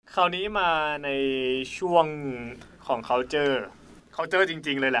คราวนี้มาในช่วงของ culture จ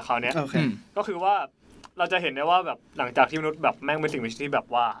ริงๆเลยแหละคราวเนี้ย okay. ก็คือว่าเราจะเห็นได้ว่าแบบหลังจากที่มนุษย์แบบแม่งเป็นสิ่งมีชีวิตที่แบบ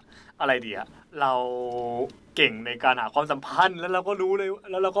ว่าอะไรดีอะเราเก่งในการหาความสัมพันธ์แล้วเราก็รู้เลย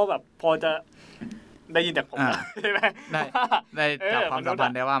แล้วเราก็แบบพอจะได้ยินจากผมใช่ไหมได้จับความสัมพัน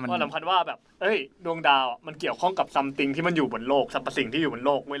ธ์ได้ว่ามันสัมพันธ์ว่าแบบดวงดาวมันเกี่ยวข้องกับซัมติงที่มันอยู่บนโลกสรรพสิ่งที่อยู่บนโ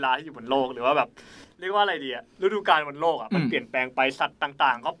ลกเวลาที่อยู่บนโลกหรือว่าแบบเรียกว่าอะไรดีอะฤดูกาลบนโลกอะมันเปลี่ยนแปลงไปสัตว์ต่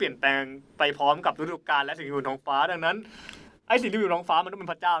างๆก็เปลี่ยนแปลงไปพร้อมกับฤดูกาลและสิ่งที่อยู่บนท้องฟ้าดังนั้นไอ้สิ่งที่อยู่บนท้องฟ้ามันต้องเป็น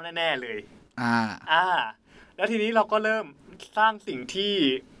พระเจ้าแน่ๆเลยแล้วทีนี้เราก็เริ่มสร้างสิ่งที่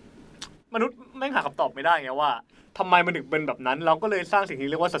มนุษย์ไม่หาคำตอบไม่ได้ไงว่าทำไมมันถึงเป็นแบบนั้นเราก็เลยสร้างสิ่งที่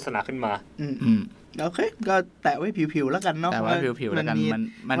เรียกว่าศาสนาขึ้นมาโอเคก็แตะไว้ผิวๆแล้วกันเนาะแต่ว่าผิวๆแล้วกัน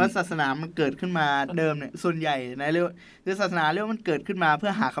มันว่าศาสนามันเกิดขึ้นมาเดิมเนี่ยส่วนใหญ่นะเรียกคือศาสนาเรียกว่ามันเกิดขึ้นมาเพื่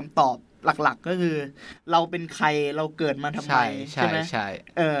อหาคำตอบหลักๆก็คือเราเป็นใครเราเกิดมาทำไมใช่ไหม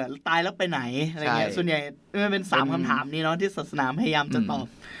ตายแล้วไปไหนอะไรเงี้ยส่วนใหญ่มันเป็น3คำถามนี้เนาะที่ศาสนาพยายามจะตอบ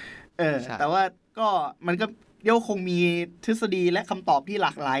แต่ว่าก็มันก็เดี๋ยวคงมีทฤษฎีและคำตอบที่หล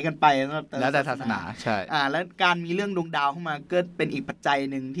ากหลายกันไปแล้วแต่ศาสนาใช่แล้วการมีเรื่องดวงดาวเข้ามาก็เป็นอีกปัจจัย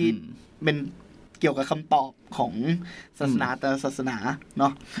หนึ่งที่เป็นเกี่ยวกับคำตอบของศาสนาแต่ศาสนาเนา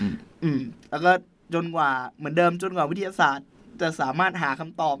ะแล้วก็จนกว่าเหมือนเดิมจนกว่าวิทยาศาสตร์จะสามารถหาค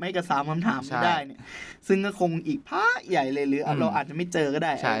ำตอบให้กับ3คำถามได้เนี่ยซึ่งก็คงอีกพักใหญ่เลยหรือเราอาจจะไม่เจอก็ไ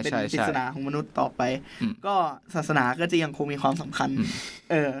ด้เป็นปริศนาของมนุษย์ต่อไปก็ศาสนาก็จะยังคงมีความสำคัญ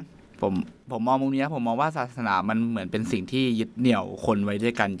ผมมองมุมนี้ผมมองว่าศาสนามันเหมือนเป็นสิ่งที่ยึดเหนี่ยวคนไว้ด้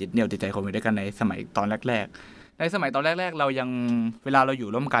วยกันยึดเหนี่ยวจิตใจคนไว้ด้วยกันในสมัยตอนแรกๆในสมัยตอนแรกๆเรายังเวลาเราอยู่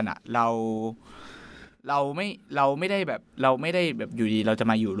ร่วมกันอ่ะเราไม่ได้แบบอยู่ดีเราจะ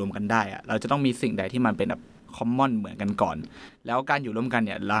มาอยู่รวมกันได้อ่ะเราจะต้องมีสิ่งใดที่มันเป็นแบบคอมมอนเหมือนกันก่อนแล้วการอยู่ร่วมกันเ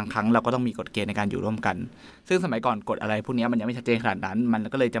นี่ยบางครั้งเราก็ต้องมีกฎเกณฑ์ในการอยู่ร่วมกันซึ่งสมัยก่อนกฎอะไรพวกนี้มันยังไม่ชัดเจนขนาดนั้นมัน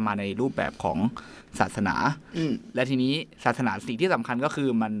ก็เลยจะมาในรูปแบบของศาสนาและทีนี้ศาสนาสิ่งที่สำคัญก็คือ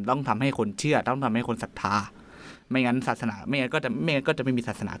มันต้องทำให้คนเชื่อต้องทำให้คนศรัทธาไม่งั้นศาสนาไม่งั้นก็จะไม่มีศ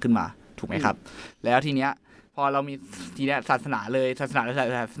าสนาขึ้นมาถูกไหมครับแล้วทีเนี้ยพอเรามีทีนี้ศาสนา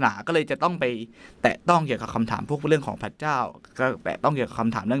ก็เลยจะต้องไปแตะต้องเกี่ยวกับคำถามพวกเรื่องของพระเจ้าก็แตะต้องเกี่ยวกับค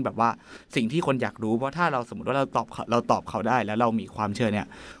ำถามเรื่องแบบว่าสิ่งที่คนอยากรู้เพราะถ้าเราสมมติว่าเราตอบเขาได้แล้วเรามีความเชื่อเนี่ย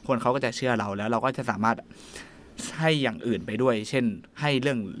คนเขาก็จะเชื่อเราแล้วเราก็จะสามารถให้อย่างอื่นไปด้วยเช่นให้เ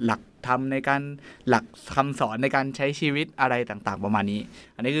รื่องหลักธรรมในการหลักคำสอนในการใช้ชีวิตอะไรต่างๆประมาณนี้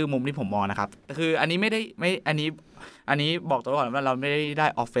อันนี้คือมุมที่ผมมองนะครับคืออันนี้อันนี้บอกตัวก่อนว่าเราไม่ได้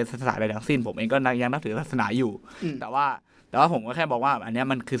ออฟเฟนศาสนาใดทั้งสิ้นผมเองก็ยังนับถือศาสนาอยู่แต่ว่าผมก็แค่บอกว่าอันนี้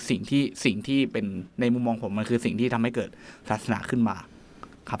มันคือสิ่งที่เป็นในมุมมองผมมันคือสิ่งที่ทำให้เกิดศาสนาขึ้นมา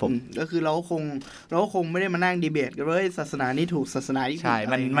ครับผมก็คือเราคงไม่ได้มานั่งดีเบตกันว่าศาสนานี้ถูกศาสนานี้ผิดใช่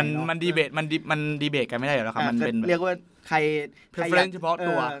มันดีเบตมันดีเบตกันไม่ได้หรอกครับมันเป็นเรียกว่าใครเฉพาะ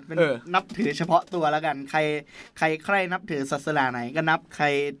ตัวนับถือเฉพาะตัวแล้วกันใครใครนับถือศาสนาไหนก็นับใคร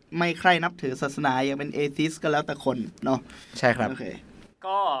ไม่ใครนับถือศาสนาอย่างเป็นเอธิสก็แล้วแต่คนเนาะใช่ครับ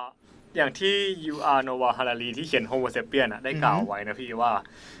ก็อย่างที่ U.R. Noah Harari ที่เขียน Homo Sapien อ่ะได้กล่าวไว้นะพี่ว่า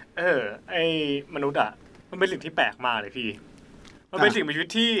ไอ้มนุษย์อ่ะมันเป็นสิ่งที่แปลกมากเลยพี่มันเป็นสิ่งมีชีวิต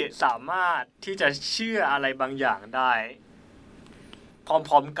ที่สามารถที่จะเชื่ออะไรบางอย่างได้พ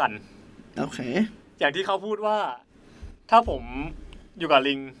ร้อมๆกันโอเคอย่างที่เขาพูดว่าถ้าผมอยู่กับ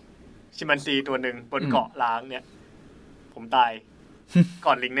ลิงชิมแปนซีตัวหนึ่งบนเกาะล้างเนี่ยผมตาย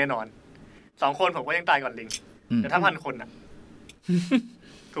ก่อนลิงแน่นอน2คนผมก็ยังตายก่อนลิงแต่ถ้า1,000 คนน่ะ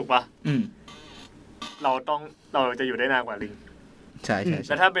ถูกปะเราจะอยู่ได้นานกว่าลิงใช่ๆแ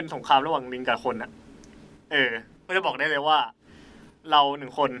ต่ถ้าเป็นสงครามระหว่างลิงกับคนน่ะก็จะบอกได้เลยว่าเรา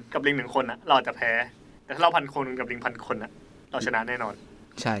1คนกับลิง1คนน่ะเราจะแพ้แต่ถ้าเรา1,000 คนกับลิง1,000 คนน่ะเราชนะแน่นอน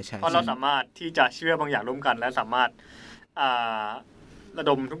ใช่ๆเพราะเราสามารถที่จะเชื่อบางอย่างร่วมกันและสามารถระ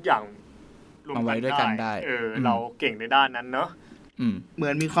ดมทุกอย่างรวมกันได้เราเก่งในด้านนั้นเนาะเหมื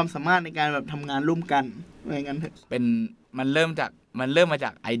อนมีความสามารถในการแบบทำงานร่วมกันอะไรงั้นเถอะเป็นมันเริ่มมาจา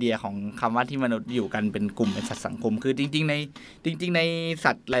กไอเดียของคำว่าที่มนุษย์อยู่กันเป็นกลุ่มเป็นสัตว์สังคมคือจริงๆใน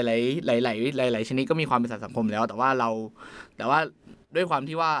สัตว์หลายชนิดก็มีความเป็นสัตว์สังคมแล้วแต่ว่าด้วยความ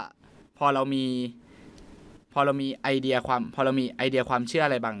ที่ว่าพอเรามีไอเดียความเชื่ออ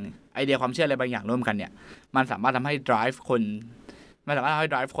ะไรบางอย่างร่วมกันเนี่ยมันสามารถทำให้ drive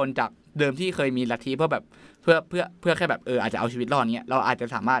คนจากเดิมที่เคยมีลัทธิเพื่อแบบเพื่อแค่แบบอาจจะเอาชีวิตรอดเงี้ยเราอาจจะ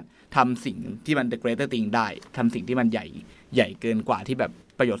สามารถทำสิ่งที่มัน the greater thing ได้ทำสิ่งที่มันใหญ่เกินกว่าที่แบบ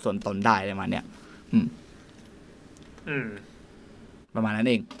ประโยชน์ส่วนตนได้อะไรมาเนี่ยประมาณนั้น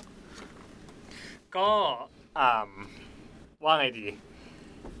เองก็ว่าไงดี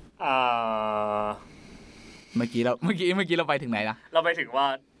เมื่อกี้เราไปถึงไหนนะเราไปถึงว่า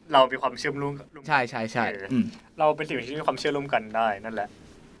เรามีความเชื่อมร่วมใช่ๆๆเราเป็นสิ่งที่มีความเชื่อร่วมกันได้นั่นแหละ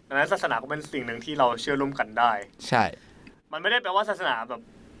ดังนั้นศาสนาก็เป็นสิ่งหนึ่งที่เราเชื่อร่วมกันได้ใช่มันไม่ได้แปลว่าศาสนาแบบ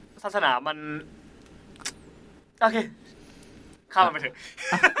ศาสนามันโอเคข้ามไปเถอะ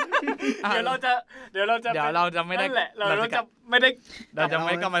เดี๋ยวเราจะไม่ได้เราจะไ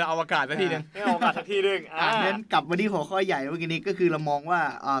ม่กลับมาอวกาศสักทีนึงไม่อวกาศสักทีนึงงั้นกลับมาที่หัวข้อใหญ่เมื่อกี้นี้ก็คือเรามองว่า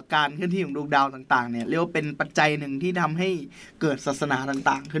การเคลื่อนที่ของดวงดาวต่างๆเนี่ยเรียกว่าเป็นปัจจัยหนึ่งที่ทำให้เกิดศาสนา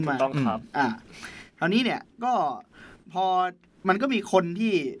ต่างๆขึ้นมาต้องครับคราวนี้เนี่ยก็พอมันก็มีคน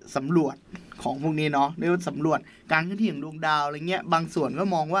ที่สำรวจของพวกนี้เนาะเรียกว่าสำรวจการเคลื่อนที่ของดวงดาวอะไรเงี้ยบางส่วนก็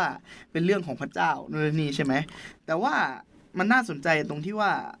มองว่าเป็นเรื่องของพระเจ้านู่นนี่ใช่ไหมแต่ว่ามันน่าสนใจตรงที่ว่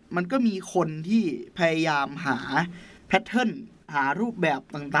ามันก็มีคนที่พยายามหาแพทเทิร์นหารูปแบบ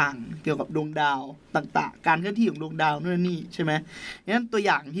ต่างๆเกี่ยวกับดวงดาวต่างๆการเคลื่อนที่ของดวงดาวนู่นนี่ใช่ไหมงั้นตัวอ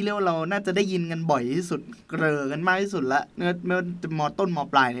ย่างที่เรียกว่าเราน่าจะได้ยินกันบ่อยที่สุดเกลอกันมากที่สุดละไม่ว่าจะม.ต้นม.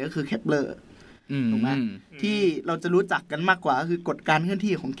ปลายเนี่ยก็คือเคปเลอร์ถูกไหมที่เราจะรู้จักกันมากกว่าก็คือกฎการเคลื่อน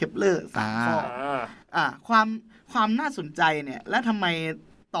ที่ของเคปเลอร์3ข้อความน่าสนใจเนี่ยและทำไม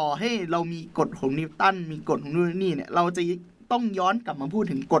ต่อให้เรามีกฎของนิวตันมีกฎของนู่นนี่เนี่ยเราจะต้องย้อนกลับมาพูด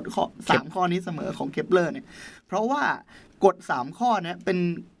ถึงกฎข้อ3ข้อนี้เสมอของเคปเลอร์เนี่ยเพราะว่ากฎ3ข้อเนี่ยเป็น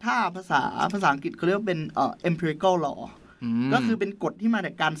ถ้าภาษาอังกฤษเขาเรียกว่าเป็นempirical law ก็คือเป็นกฎที่มาจ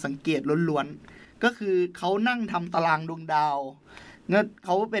ากการสังเกตล้วนๆก็คือเขานั่งทำตารางดวงดาวเนี่ยเข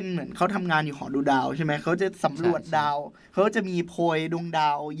าเป็นเหมือนเขาทำงานอยู่หอดูดาวใช่ไหมเขาจะสำรวจดาวเขาจะมีโพยดวงดา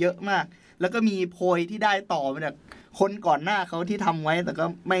วเยอะมากแล้วก็มีโพยที่ได้ต่อมาจากคนก่อนหน้าเขาที่ทำไว้แต่ก็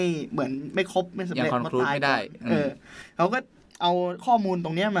ไม่เหมือนไม่ครบไม่สำเร็จมาตายได้เขาก็เอาข้อมูลต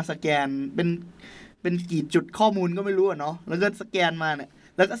รงนี้มาสแกนเป็นกี่จุดข้อมูลก็ไม่รู้เนาะแล้วก็สแกนมาเนี่ย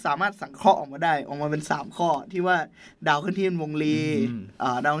แล้วก็สามารถสังเคราะห์ออกมาได้ออกมาเป็น3ข้อที่ว่าดาวเคลื่อนที่เป็นวงรี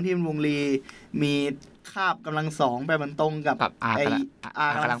ดาวเคลื่อนที่เป็นวงรีมีคาบกำลัง2ไปมันตรงกับไอ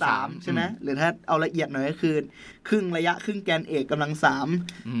r กำลัง3ใช่ไหมหรือถ้าเอาละเอียดหน่อยก็คือครึ่งระยะครึ่งแกนเอกกำลัง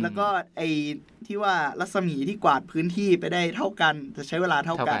3แล้วก็ไอที่ว่ารัศมีที่กวาดพื้นที่ไปได้เท่ากันจะใช้เวลาเ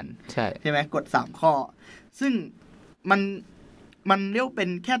ท่ากันใช่ไหมกฎ3ข้อซึ่งมันเรียกเป็น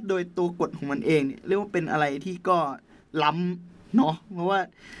แค่โดยตัวกฎของมันเองเรียกว่าเป็นอะไรที่ก็ล้ำเนาะเพราะว่า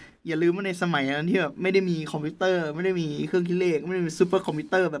อย่าลืมว่าในสมัยนั้นที่แบบไม่ได้มีคอมพิวเตอร์ไม่ได้มีเครื่องคิดเลขไม่ได้มีซูเปอร์คอมพิว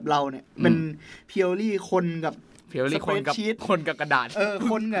เตอร์แบบเราเนี่ยเป็นเพียวลี่คนกับคนกับกระดาษ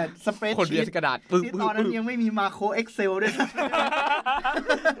คนกับสเปรดชีตกระดาษที่ตอนนั้นยังไม่มีมาโคร Excel ด้วย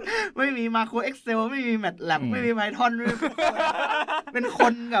ไม่มีมาโคร Excel ไม่มี MATLAB ไม่มี Python เป็นค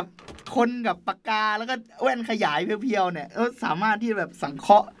นกับปากกาแล้วก็แว่นขยายเพียวๆเนี่ยสามารถที่แบบสังเค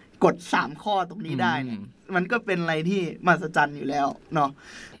ราะห์กฎ3ข้อตรงนี้ได้เนี่ยมันก็เป็นอะไรที่มหัศจรรย์อยู่แล้วเนาะ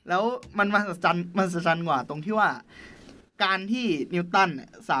แล้วมันมหัศจรรย์กว่าตรงที่ว่าการที่นิวตัน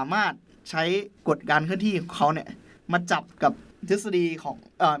สามารถใช้กฎการเคลื่อนที่ของเขาเนี่ยมาจับกับทฤษฎีของ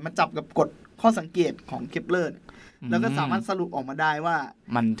มาจับกับกฎข้อสังเกตของเคปเลอร์แล้วก็สามารถสรุปออกมาได้ว่า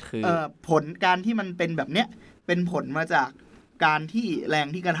มันคือผลการที่มันเป็นแบบเนี้ยเป็นผลมาจากการที่แรง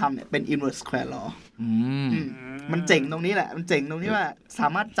ที่กระทำเนี่ยเป็น inverse square law มันเจ๋งตรงนี้แหละมันเจ๋งตรงที่ว่าสา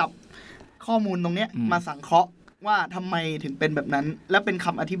มารถจับข้อมูลตรงเนี้ยมาสังเคราะห์ว่าทำไมถึงเป็นแบบนั้นและเป็นค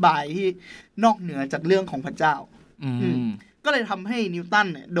ำอธิบายที่นอกเหนือจากเรื่องของพระเจ้าก็เลยทำให้นิวตัน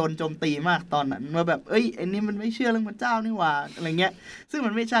เนี่ยโดนโจมตีมากตอนนั้นว่าแบบไอ้นี่มันไม่เชื่อเรื่องพระเจ้านี่หว่าอะไรเงี้ยซึ่งมั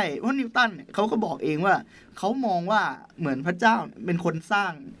นไม่ใช่เพราะนิวตันเนี่ยเขาก็บอกเองว่าเขามองว่าเหมือนพระเจ้าเป็นคนสร้า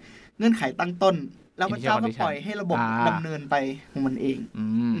งเงื่อนไขตั้งต้นแล้วพระเจ้าก็ปล่อยให้ระบบดำเนินไปของมันเอง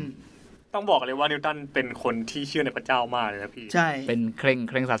ต้องบอกเลยว่านิวตันเป็นคนที่เชื่อในพระเจ้ามากเลยนะพี่ใช่เป็นเค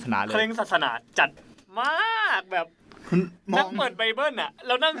ร่งศาสนาเลยเคร่งศาสนาจัดมากแบบนั่งเปิดไบเบิลน่ะแ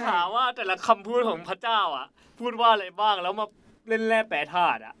ล้วนั่งหาว่าแต่ละคำพูดของพระเจ้าอ่ะพูดว่าอะไรบ้างแล้วมาเล่นแร่แปรธา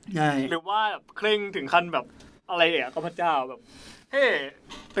ตุอ่ะหรือว่าแบบเคร่งถึงขั้นแบบอะไรอ่ะก็พระเจ้าแบบเฮ้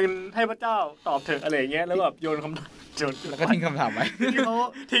เป็นให้พระเจ้าตอบเถอะอะไรอย่างเงี้ยแล้วแบบโยนคำถามแล้วก็ทิ้งคำถามไว้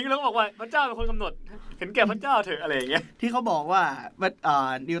ทิ้งแล้วบอกว่าพระเจ้าเป็นคนกำหนดเห็นแก่พระเจ้าเถอะอะไรอย่างเงี้ยที่เขาบอกว่า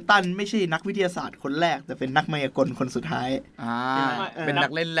นิวตันไม่ใช่นักวิทยาศาสตร์คนแรกแต่เป็นนักมายากลคนสุดท้ายเป็นนั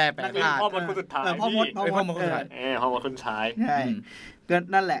กเล่นแร่แปรธาตุพ่อมดคนสุดท้ายพ่อมดคนสุดท้ายพ่อมดคนสุดท้ายใช่ก็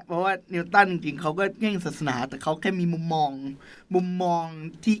นั่นแหละเพราะว่านิวตันจริงๆเขาก็เก่งศาสนาแต่เขาแค่มีมุมมอง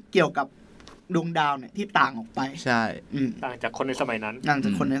ที่เกี่ยวกับดวงดาวเนี่ยที่ต่างออกไปใช่ต่างจากคนในสมัยนั้น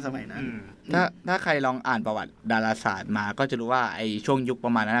ถ้าใครลองอ่านประวัติดาราศาสตร์มาก็จะรู้ว่าไอ้ช่วงยุคปร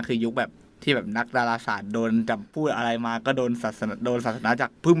ะมาณนั้นคือยุคแบบที่แบบนักดาราศาสตร์โดนจับพูดอะไรมาก็โดนศาสนาจัก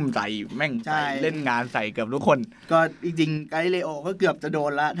รพึ่มใส่แม่งใส่เล่นงานใส่เกือบทุกคนก็จริงๆไกลิเลโอก็เกือบจะโด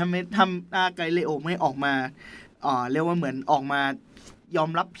นละถ้าไกลิเลโอไม่ออกมาเรียกว่าเหมือนออกมายอ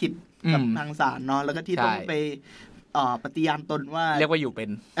มรับผิดกับทางศาลเนาะแล้วก็ที่ต้องไปปฏิญาณตนว่าเรียกว่าอยู่เป็น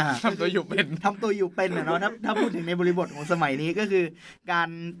ทำตัวอยู่เป็นเนาะถ้าพูดถึงในบริบทของสมัยนี้ก็คือการ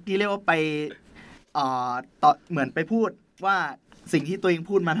ที่เรียกว่าไปต่อเหมือนไปพูดว่า สิ่งที่ตัวเอง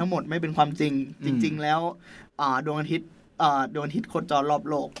พูดมาทั้งหมดไม่เป็นความจริงจริงๆแล้วดวงอาทิตย์โคจรรอบ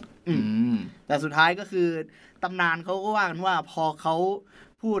โลกแต่สุดท้ายก็คือตำนานเขาก็ว่ากันว่าพอเขา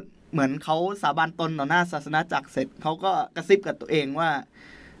พูดเหมือนเขาสาบานตนต่อหน้าศาสนาจักรเสร็จเขาก็กระซิบกับตัวเองว่า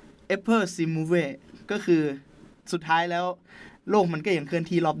Eper si move ก็คือสุดท้ายแล้วโลกมันก็ยังเคลื่อน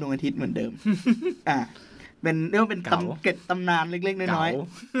ที่รอบดวงอาทิตย์เหมือนเดิมเป็นเรียกว่าเป็นเกร็ดตำนานเล็กๆน้อย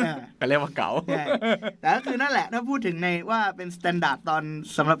ๆก็เรียกว่าเก๋าแต่ก็คือนั่นแหละถ้าพูดถึงในว่าเป็นสแตนดาร์ดตอน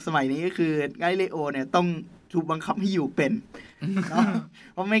สำหรับสมัยนี้ก็คือไกลิเลโอเนี่ยต้องถูกบังคับให้อยู่เป็นเนาะ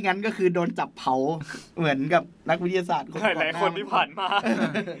เพราะไม่งั้นก็คือโดนจับเผาเหมือนกับนักวิทยาศาสตร์หลายคนที่ผ่านมา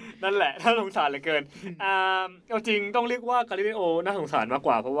นั่นแหละถ้าสงสารเหลือเกินเอาจริงต้องเรียกว่ากาลิเลโอน่าสงสารมากก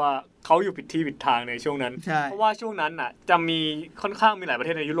ว่าเพราะว่าเขาอยู่ผิดที่ผิดทางในช่วงนั้นเพราะว่าช่วงนั้นน่ะจะมีค่อนข้างมีหลายประเท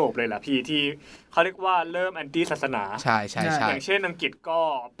ศในยุโรปเลยล่ะพี่ที่เขาเรียกว่าเริ่มแอนตี้ศาสนาใช่ๆๆอย่างเช่นอังกฤษก็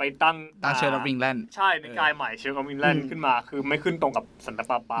ไปตั้งเชอร์ออฟอิงแลนด์ใช่ในกายใหม่เชอร์ออฟอิงแลนด์ขึ้นมาคือไม่ขึ้นตรงกับสันตะ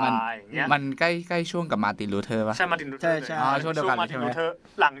ปาปาอย่างเงี้ยมันใกล้ๆช่วงกับมาร์ตินลูเทอร์ป่ะใช่มาร์ตินลูเทอร์ใช่ช่วงเดียวกันใช่มั้ย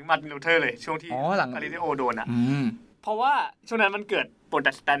หลังมาร์ตินลูเทอร์เลยช่วงที่กาลิเลโอโดนอ่ะเพราะว่าช่วงนั้นมันเกิดโปรเต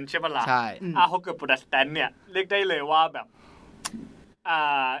สแตนต์ใช่ป่ะล่ะพอเกิดโปรเตสแตนต์เนี่ยเรียกได้เลยว่าแบบ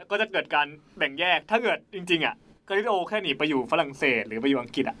ก็จะเกิดการแบ่งแยกถ้าเกิดจริงๆอ่ะกาลิเลโอแค่หนีไปอยู่ฝรั่งเศสหรือไปอยู่อั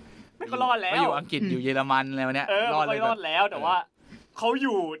งกฤษอ่ะไม่ก็รอดแล้วไปอยู่อังกฤษอยู่เยอรมันอะไรวะเนี่ยรอดแล้วแต่ว่าเขาอ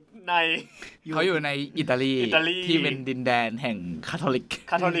ยู่ในอิตาลีที่เป็นดินแดนแห่งคาทอลิ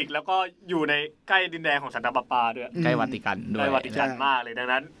กแล้วก็อยู่ในใกล้ดินแดนของสันตะปาปาด้วยใกล้วาติกันด้วยใกล้วาติกันมากเลยดัง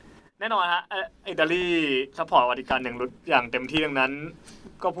นั้นแน่นอนฮะอิตาลีซัพพอร์ตวาติกันอย่างเต็มที่ดังนั้น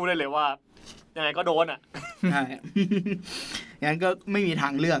ก็พูดได้เลยว่ายังไงก็โดนอ่ะใช่งั้นก็ไม่มีทา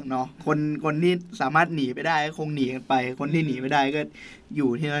งเลือกเนาะคนที่สามารถหนีไปได้คงหนีกันไปคนที่หนีไม่ได้ก็อยู่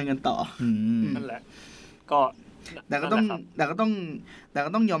ที่นั่นกันต่อนั่นแหละก็แต่ก็ต้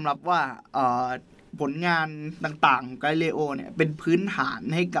องยอมรับว่าผลงานต่างๆไกลิเลโอเนี่ยเป็นพื้นฐาน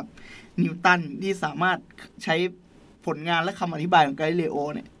ให้กับนิวตันที่สามารถใช้ผลงานและคำอธิบายของไกลิเลโอ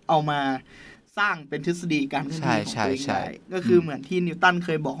เนี่ยเอามาสร้างเป็นทฤษฎีการเคลื่อนที่ของตัวเองได้ก็คือเหมือนที่นิวตันเค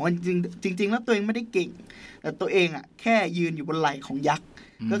ยบอกว่าจริงแล้วตัวเองไม่ได้เก่งแต่ตัวเองอ่ะแค่ยืนอยู่บนไหล่ของยักษ์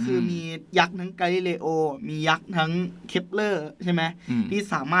ก็คือมียักษ์ทั้งไกลิเลโอมียักษ์ทั้งเคปเลอร์ใช่ไหมที่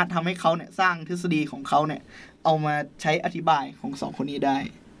สามารถทำให้เขาเนี่ยสร้างทฤษฎีของเขาเนี่ยเอามาใช้อธิบายของสองคนนี้ได้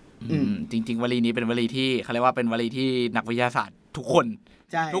จริงๆวลีนี้เป็นวลีที่เขาเรียกว่าเป็นวลีที่นักวิทยาศาสตร์ทุกคน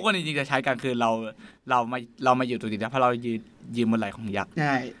จริงๆจะใช้กันคือเรามาอยู่ตรงนี้นะเพราะเรายืนบนไหล่ของยักษ์ใ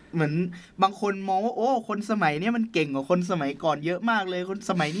ช่เหมือนบางคนมองว่าโอ้คนสมัยนี้มันเก่งกว่าคนสมัยก่อนเยอะมากเลยคน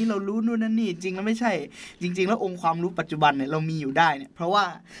สมัยนี้เรารู้นู่นนั่นนี่จริงแล้วไม่ใช่จริงๆแล้วองค์ความรู้ปัจจุบันเนี่ยเรามีอยู่ได้เนี่ยเพราะว่า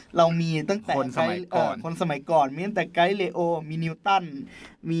เรามีตั้งแต่คนสมัยก่อนมีตั้งแต่ไกลิเลโอมีนิวตัน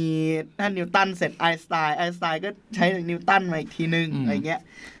มีท่านนิวตันเสร็จไอน์สไตน์ก็ใช้นิวตันมาอีกทีนึงอะไรเงี้ย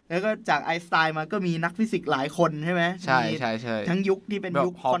แล้วก็จากไอน์สไตน์มาก็มีนักฟิสิกส์หลายคนใช่ไหมใช่ทั้งยุคที่เป็นยุ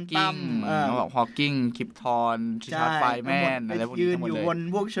คควอนตัมฮอว์กิงคิปทอนริชาร์ดไฟแมนอะไรพวกนี้ทั้งหมดเลยยืนอยู่บน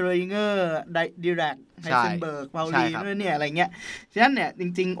พวกเชอริงเกอร์ดิแรกไฮเซนเบิร์กพาวลีเนี่ยอะไรเงี้ยฉะนั้นเนี่ยจ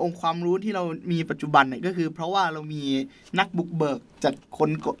ริงๆองค์ความรู้ที่เรามีปัจจุบันเนี่ยก็คือเพราะว่าเรามีนักบุกเบิกจากคน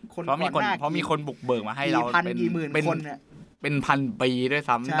ก่อนหน้าเพราะมีคนบุกเบิกมาให้เราเป็นพันปีด้วย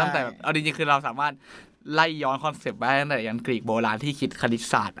ซ้ำตั้งแต่เอาจริงๆคือเราสามารถไล่ย้อนคอนเซปต์ไปตั้งแต่ยันกรีกโบราณที่คิดคณิต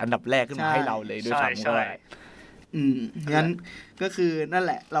ศาสตร์อันดับแรกขึ้นมาให้เราเลยด้วยซ้ำด้วยงั้นก็คือนั่นแ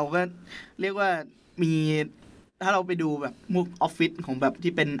หละเราก็เรียกว่ามีถ้าเราไปดูแบบมุกออฟฟิศของแบบ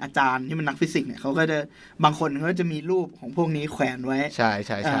ที่เป็นอาจารย์ที่เป็นนักฟิสิกส์เนี่ยเขาก็จะบางคนเขาจะมีรูปของพวกนี้แขวนไว้ใช่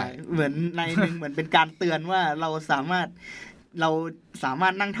เหมือนในนึงเหมือนเป็นการเตือนว่าเราสามารถ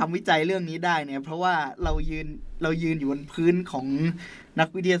นั่งทำวิจัยเรื่องนี้ได้เนี่ยเพราะว่าเรายืนอยู่บนพื้นของนัก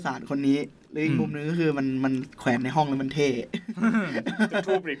วิทยาศาสตร์คนนี้หรืออีกมุมนึงก็คือมันแขวนในห้องแล้วมันเท่จุด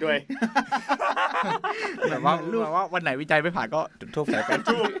ทูบอีกด้วยแบบว่าวันไหนวิจัยไม่ผ่านก็จุดทูบใส่กัน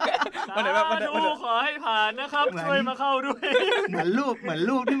วันไหนขอให้ผ่านนะครับช่วยมาเข้าด้วยเหมือน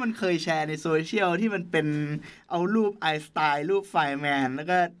รูปที่มันเคยแชร์ในโซเชียลที่มันเป็นเอารูปไอน์สไตน์รูปไฟแมนแล้ว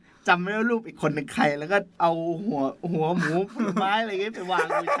ก็จำไม่ได้รูปอีกคนเป็นใครแล้วก็เอาหัวหมูผลไม้อะไรเงี้ยไปวาง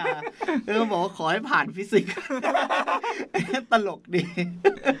บูชาแล้วก็บอกว่าขอให้ผ่านฟิสิกส์ตลกดี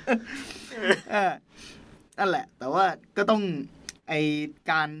นั่นแหละแต่ว่าก็ต้อง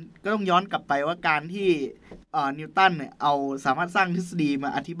ก็ต้องย้อนกลับไปว่าการที่นิวตันเนี่ยเอาสามารถสร้างทฤษฎีมา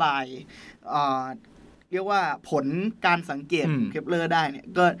อธิบายเรียกว่าผลการสังเกตของเคปเลอร์ได้เนี่ย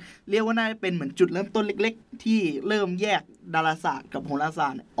ก็เรียกว่าน่าจะเป็นเหมือนจุดเริ่มต้นเล็กๆที่เริ่มแยกดาราศาสตร์กับโหราศา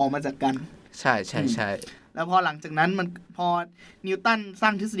สตร์ออกมาจากกันใช่ แล้วพอหลังจากนั้นมันพอนิวตันสร้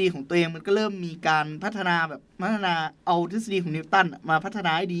างทฤษฎีของตัวเองมันก็เริ่มมีการพัฒนาเอาทฤษฎีของนิวตันมาพัฒน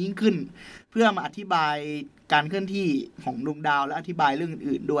าให้ดียิ่งขึ้นเพื่อมาอธิบายการเคลื่อนที่ของดวงดาวและอธิบายเรื่อง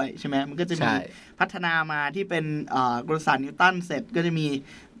อื่นๆด้วยใช่ไหมมันก็จะมีพัฒนามาที่เป็นกลศาสตร์นิวตันเสร็จก็จะมี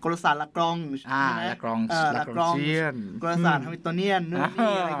กลศาสตร์ลากรองใช่ไหมลากรองกลศาสตร์แฮมิลโตเนียนนู่น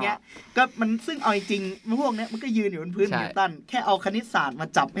นี่อะไรเงี้ยก็มันซึ่งเอาจริงพวกเนี้ยมันก็ยืนอยู่บนพื้นนิวตันแค่เอาคณิตศาสตร์มา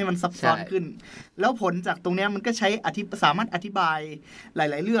จับให้มันซับซ้อนขึ้นแล้วผลจากตรงเนี้ยมันก็ใช้สามารถอธิบายหล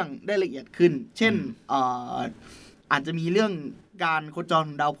ายๆเรื่องได้ละเอียดขึ้นเช่นอาจจะมีเรื่องการโคจรข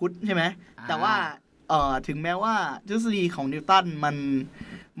องดาวพุธใช่ไหมแต่ว่าถึงแม้ว่าทฤษฎีของนิวตันมัน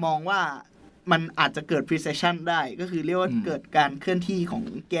มองว่ามันอาจจะเกิด precession ได้ก็คือเรียกว่าเกิดการเคลื่อนที่ของ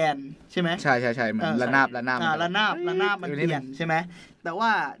แกนใช่ไหมใช่ใช่ใช่เหมือนระนาบมันเปลี่ยนใช่ไหมแต่ว่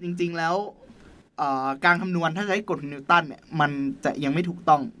าจริงๆแล้วการคำนวณถ้าใช้กฎของนิวตันเนี่ยมันจะยังไม่ถูก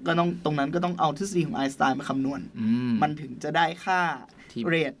ต้องก็ต้องตรงนั้นก็ต้องเอาทฤษฎีของไอน์สไตน์มาคำนวณมันถึงจะได้ค่า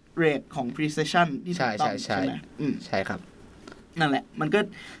rate ของ precession ที่ถูกต้องใช่ไหมใช่ครับนั่นแหละมันก็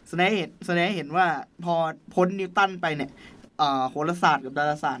แสดงให้เห็นว่าพอพ้นนิวตันไปเนี่ยโหราศาสตร์กับดา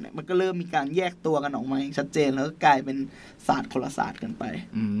ราศาสตร์เนี่ยมันก็เริ่มมีการแยกตัวกันออกมาอย่างชัดเจนแล้วก็กลายเป็นศาสตร์โหราศาสตร์กันไป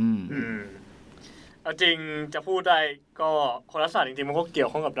เอาจริงจะพูดได้ก็โหราศาสตร์จริงๆมันก็เกี่ยว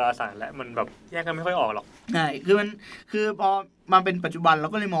ข้องกับดาราศาสตร์และมันแบบแยกกันไม่ค่อยออกหรอกใช่คือพอมาเป็นปัจจุบันเรา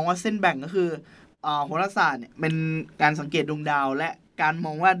ก็เลยมองว่าเส้นแบ่งก็คือโหราศาสตร์เนี่ยเป็นการสังเกตดวงดาวและการม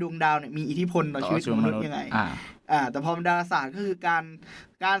องว่าดวงดาวเนี่ยมีอิทธิพลต่อชีวิตของมนุษย์ยังไงแต่พอเป็นดาราศาสตร์ก็คือ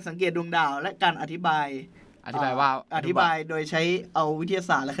การสังเกตดวงดาวและการอธิบายโดยใช้เอาวิทยา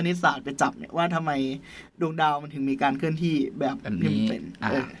ศาสตร์และคณิตศาสตร์ไปจับเนี่ยว่าทำไมดวงดาวมันถึงมีการเคลื่อนที่แบบนี้เป็นเ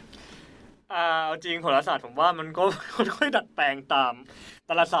อาจริงโหราศาสตร์ผมว่ามันก็ค่อยดัดแปลงตาม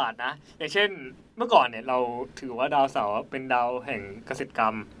ดาราศาสตร์นะอย่างเช่นเมื่อก่อนเนี่ยเราถือว่าดาวเสาร์เป็นดาวแห่งเกษตรกร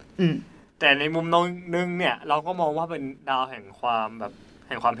รมแต่ในมุมนึงเนี่ยเราก็มองว่าเป็นดาวแห่งความ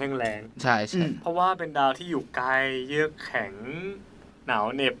แห้งแล้งใช่เพราะว่าเป็นดาวที่อยู่ไกลเยือกแข็งหนาว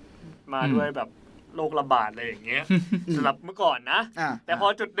เหน็บมาด้วยแบบโรคระบาดอะไรอย่างเงี้ยสำหรับเมื่อก่อนนะแต่พอ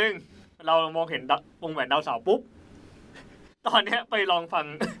จุดนึงเรามองเห็นวงแหวนดาวเสาร์ปุ๊บตอนนี้ไปลองฟัง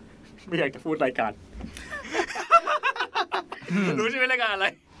ไม่อยากจะพูดรายการรู้ใช่ไหมรายการอะไร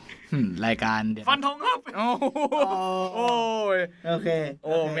รายการเดี๋ยวฟันธงครับโอ้ยโอเคโ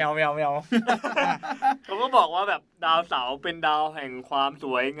อ้แมวเขาก็บอกว่าแบบดาวเสาร์เป็นดาวแห่งความส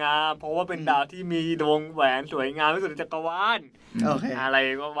วยงามเพราะว่าเป็นดาวที่มีวงแหวนสวยงามที่สุดในจักรวาลอะไร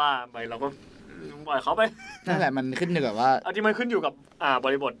ก็ว่าไปเราก็ปล่อยเขาไปนั่นแหละมันขึ้นอยู่กับว่าที่มันขึ้นอยู่กับบ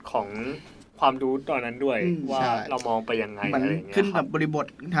ริบทของความรู้ตอนนั้นด้วยว่าเรามองไปยังไงอะไรอย่างเงี้ยขึ้นกับบริบท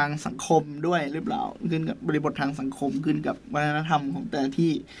ทางสังคมด้วยหรือเปล่าขึ้นกับบริบททางสังคมขึ้นกับวัฒนธรรมของแต่ละ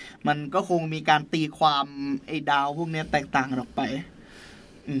ที่มันก็คงมีการตีความไอ้ดาวพวกนี้แตกต่างกันออกไป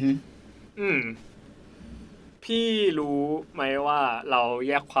พี่รู้ไหมว่าเราแ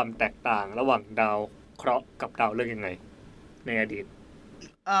ยกความแตกต่างระหว่างดาวเคราะห์กับดาวฤกษ์ยังไงในอดีต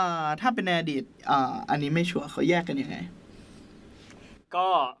ถ้าเป็นในอดีตอันนี้ไม่ชัวร์เขาแยกกันยังไงก็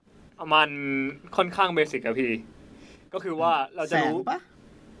มันค่อนข้างเบสิกอะพี่ก็คือว่าเราจะรู้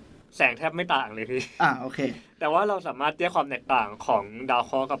แสงแทบไม่ต่างเลยพี่โอเคแต่ว่าเราสามารถแยกความแตกต่างของดาวเ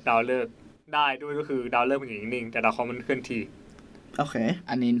คราะห์กับดาวฤกษ์ได้ด้วยก็คือดาวฤกษ์มันอยู่นิ่งๆแต่ดาวเคราะห์มันเคลื่อนที่โอเค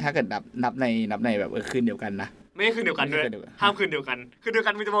อันนี้ถ้าเกิดนับในแบบคืนเดียวกันนะไม่คืนเดียวกันด้วยห้ามคืนเดียวกันคืนเดียวกั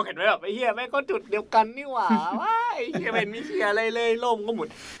นมันจะมองเห็นไว้แบบไอ้เหี้ยแม่งก็จุดเดียวกันนี่หว่าว้ายไอ้เหี้ยเป็นมีเหี้ยอะไรเลยโลกก็หมุน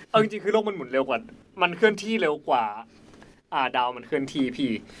เอาจริงๆคือโลกมันหมุนเร็วกว่ามันเคลื่อนที่เร็วกว่าดาวมันเคลื่อนที่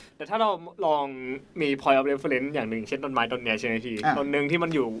พี่แต่ถ้าเราลองมี point of reference อย่างหนึ่งเช่นต้นไม้ต้นเนี้ยใช่ไหมพี่ต้นนึงที่มั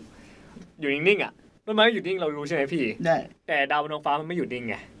นอยู่นิ่งๆอ่ะต้นไม้อยู่นิ่งเรารู้ใช่ไหมพี่ได้แต่ดาวบนท้องฟ้ามันไม่อยู่นิ่ง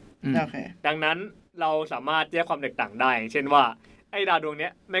ไงโอเคดังนั้นเราสามารถแยกความแตกต่างได้เช่นว่าไอ้ดาวดวงเนี้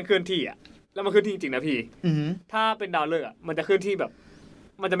ยแม่งเคลื่อนที่อ่ะแล้วมันเคลื่อนที่จริงๆนะพี่ถ้าเป็นดาวฤกษ์อ่ะมันจะเคลื่อนที่แบบ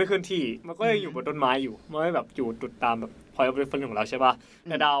มันจะไม่เคลื่อนที่มันก็ยังอยู่บนต้นไม้อยู่มันไม่แบบอยู่จุดตามแบบpoint of reference ของเราใช่ป่ะ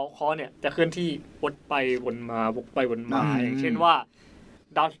แต่ดาวเคราะห์เนี่ยจะเคลื่อนที่วนไปวนมาวกไปวนมาอย่างเช่นว่า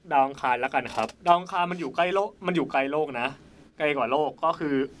ดาวอังคารแล้วกันครับดาวอังคารมันอยู่ใกล้โลกนะไกลกว่าโลกก็คื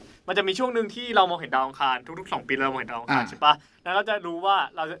อมันจะมีช่วงนึงที่เรามองเห็นดาวอังคารทุกๆ2ปีเรามองเห็นดาวอังคารใช่ป่ะแล้วเราจะรู้ว่า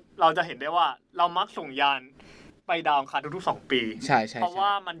เราจะเห็นได้ว่าเรามักส่งยานไปดาวอังคารทุกๆ2ปีใช่เพราะว่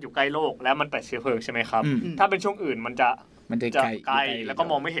ามันอยู่ใกล้โลกและมันปล่อยเชื้อเพลิงใช่ไหมครับถ้าเป็นช่วงอื่นมันจะไกลแล้วก็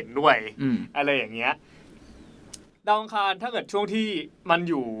มองไม่เห็นด้วยอะไรอย่างเงี้ยดาวอังคารถ้าเกิดช่วงที่มั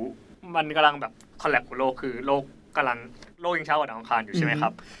นกำลังแบบคอลแลปกับโลกคือโลกยังช้ากว่าดาวอังคารอยู่ใช่ไหมครั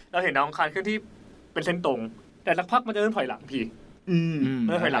บเราเห็นดาวอังคารเคลื่อนที่เป็นเส้นตรงแต่สักพักมันจะเริ่มถอยหลังพี่เ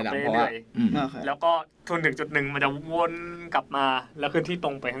ริ่มถอยหลังไปเรื่อยๆแล้วก็จนถึงจุดหนึ่งมันจะวนกลับมาแล้วเคลื่อนที่ต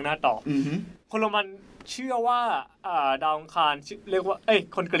รงไปข้างหน้าต่อคนโรมันเชื่อว่าดาวอังคารเรียกว่า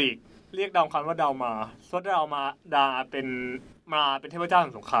คนกรีก เรียกดาวอังคารว่าดาวมาส่วนดาวมาดาเป็นเทพเจ้าแห่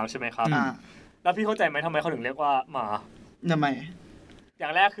งสงครามใช่ไหมครับแล้วพี่เข้าใจไหมทำไมเขาถึงเรียกว่ามาทำไมอย่า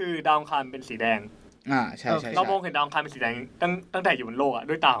งแรกคือดาวอังคารเป็นสีแดงใช่เรามองเห็นดาวอังคารเป็นสีแดงตั้งแต่อยู่บนโลกอ่ะ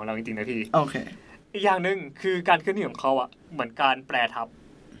ด้วยตาของเราจริงๆนะพี่โอเคอีกอย่างนึงคือการเคลื่อนที่ของเขาอ่ะเหมือนการแปรทับ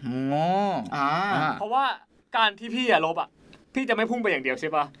เพราะว่าการที่พี่ลบอ่ะพี่จะไม่พุ่งไปอย่างเดียวใช่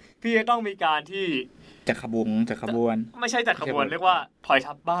ป่ะพี่จะต้องมีการที่จัดขบวนไม่ใช่จัดขบวนเรียกว่าถอย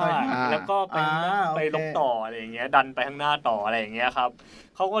ทับบ้างแล้วก็ไปลบต่ออะไรอย่างเงี้ยดันไปข้างหน้าต่ออะไรอย่างเงี้ยครับ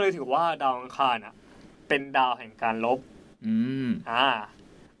เขาก็เลยถือว่าดาวอังคารอ่ะเป็นดาวแห่งการลบ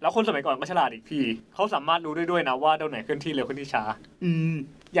แล้วคนสมัยก่อนก็ฉลาดอีกพี่เขาสามารถรู้ด้วยนะว่าดาวไหนเคลื่อนที่เร็วเคลื่อนที่ช้า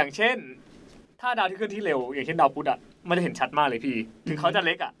อย่างเช่นถ้าดาวที่เคลื่อนที่เร็วอย่างเช่นดาวพุธอ่ะมันจะเห็นชัดมากเลยพี่ถึงเขาจะเ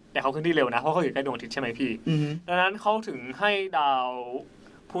ล็กอ่ะแต่เขาเคลื่อนที่เร็วนะเพราะเขาอยู่ใกล้ดวงอาทิตย์ใช่ไหมพี่ดังนั้นเขาถึงให้ดาว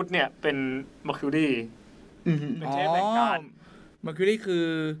พุธเนี่ยเป็น Mercury เป็นเทพแห่งการ Mercury คือ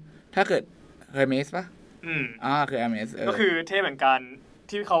ถ้าเกิด Hermes ป่ะคือ Hermes ก็คือเทพแห่งการ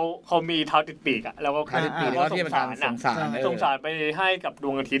ที่เขามีเท้าติดปีกอ่ะแล้วก็ติดปีกแล้วที่เป็นการส่งสารไปให้กับด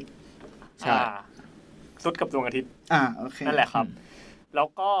วงอาทิตย์สุดกับดวงอาทิตย์โอเคนั่นแหละครับแล้ว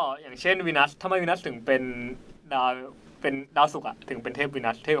ก็อย่างเช่นวีนัสทำไมวีนัสถึงเป็นดาวศุกร์อ่ะถึงเป็นเทพวี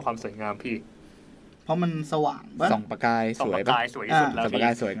นัสเทพความสวยงามพี่เพราะมันสว่างส่องประกายสวยสวยที่สุดแล้วพี่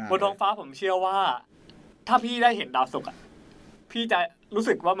บนท้องฟ้าผมเชื่อว่าถ้าพี่ได้เห็นดาวศุกร์อ่ะพี่จะรู้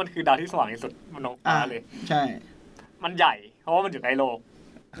สึกว่ามันคือดาวที่สว่างที่สุดบนท้องฟ้าเลยใช่มันใหญ่เพราะว่ามันอยู่ใกล้โลก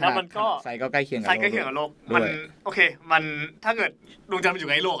แล้วมันก็ไซก็ใกล้เคียงกับโลกมันโอเคมันถ้าเกิดดวงจันทร์มันอยู่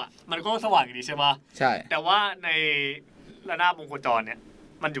ใกล้โลกอ่ะมันก็สว่างอยู่ดีใช่ป่ะใช่แต่ว่าในระนาบวงโคจรเนี่ย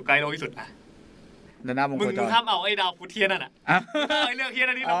มันอยู่ใกล้โลกที่สุดนะระนาบวงโคจรมึงห้ามเอาไอ้ดาวพุธเทียนนั่นน่ะไอ้เรื่องเทียน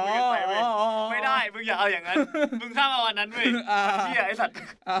นั่นนี่เราคุยกันไปเว้ยไม่ได้มึงอย่าเอาอย่างนั้นมึงห้ามเอาอันนั้นเว้ยเหี้ยไอ้สัตว์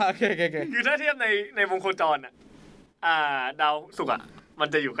โอเคคือถ้าเทียบในวงโคจรอ่ะดาวศุกร์อ่ะมัน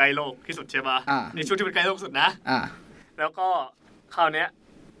จะอยู่ใกล้โลกที่สุดใช่ป่ะในช่วงที่มันใกล้โลกสุดนะแล้วก็คราวเนี้ย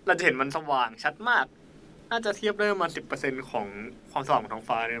เราจะเห็นมันสว่างชัดมากน่าจะเทียบได้ประมาณ 10% ของความสว่างของท้อง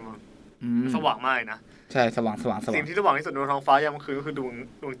ฟ้าได้มั้งสว่างมากนะใช่สว่างสิ่งที่สว่างที่สุดบนท้องฟ้ายามกลางคืนก็คือ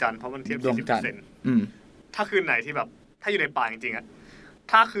ดวงจันทร์เพราะมันเทียบ 40% ถ้าคืนไหนที่แบบถ้าอยู่ในป่าจริงๆอ่ะ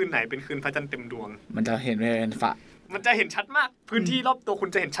ถ้าคืนไหนเป็นคืนพระจันทร์เต็มดวงมันจะเห็นเป็นฝามันจะเห็นชัดมากพื้นที่รอบตัวคุณ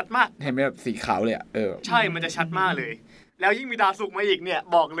จะเห็นชัดมากเห็นแบบสีขาวเลยอ่ะใช่มันจะชัดมากเลยแล้วยิ่งมีดาวศุกร์มาอีกเนี่ย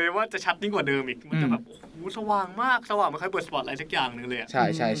บอกเลยว่าจะชัดยิ่งกว่าเดิมอีกมันจะแบบโอ้โหสว่างมากสว่างไม่ค่อยเปิดสปอตอะไรสักอย่างนึงเลยใ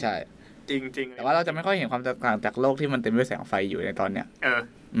ช่จริงๆแต่ว่าเราจะไม่ค่อยเห็นความแตกต่างจากโลกที่มันเต็มด้วยแสงไฟอยู่ในตอนเนี้ย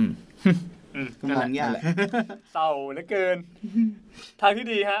มองยากเศร้าเหลือเกินทางที่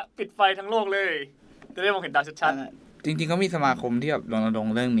ดีฮะปิดไฟทั้งโลกเลยจะได้มองเห็นดาวชัดๆจริงๆก็มีสมาคมที่แบบรณรง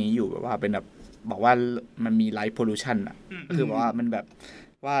ค์เรื่องนี้อยู่แบบว่าเป็นแบบบอกว่ามันมีไลท์โพลูชันอ่ะคือบอกว่ามันแบบ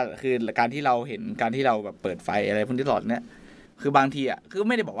ว่าคือการที่เราเห็นการที่เราแบบเปิดไฟอะไรพวกนี้ตลอดเนี่ยคือบางทีอ่ะคือ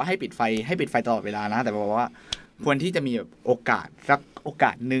ไม่ได้บอกว่าให้ปิดไฟตลอดเวลานะแต่บอกว่าควรที่จะมีแบบโอกาสสักโอก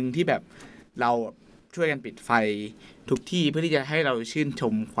าสนึงที่แบบเราช่วยกันปิดไฟทุกที่เพื่อที่จะให้เราชื่นช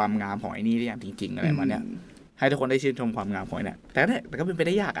มความงามของไอ้นี่ได้อย่างจริงๆอะไรมาเนี่ยให้ทุกคนได้ชื่นชมความงามของไอ้เนี่ยแต่ก็เป็นไปไ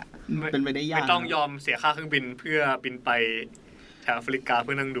ด้ยากอ่ะเป็นไปได้ยากไม่ต้องยอมเสียค่าเครื่องบินเพื่อบินไปแถวแอฟริกาเ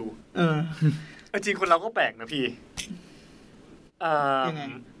พื่อนั่งดูจริงคนเราก็แปลกนะพี่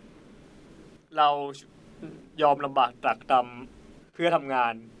เรายอมลำบากตรากตรำเพื่อทำงา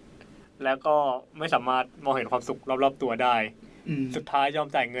นแล้วก็ไม่สามารถมองเห็นความสุขรอบๆตัวได้สุดท้ายยอม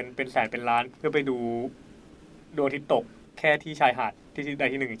จ่ายเงินเป็นแสนเป็นล้านเพื่อไปดูดวงอาทิตย์ตกแค่ที่ชายหาดที่ใด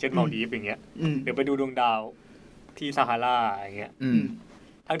ที่หนึ่งเช่นมาลดีฟอย่างเงี้ยเดี๋ยวไปดูดวงดาวที่ซาฮาราอย่างเงี้ย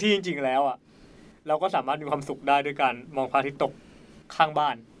ทั้งที่จริงๆแล้วอ่ะเราก็สามารถมีความสุขได้ด้วยการมองพระอาทิตย์ตกข้างบ้า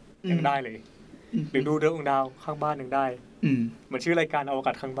นยังได้เลยหรือดูดวงดาวข้างบ้านยังได้เหมือนชื่อรายการอวก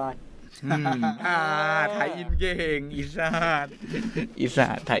าศข้างบ้านถ่ายอินเก่งอีสา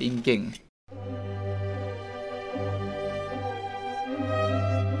นถ่ายอินเก่ง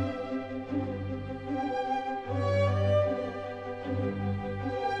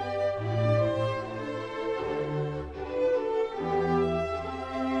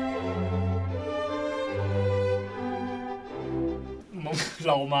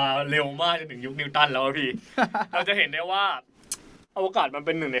เรามาเร็วมากจนถึงยุคนิวตันแล้วพี่ เราจะเห็นได้ว่าอวกาศมันเ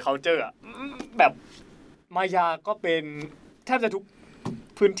ป็นหนึ่งใน culture อ่ะแบบมายาก็เป็นแทบจะทุก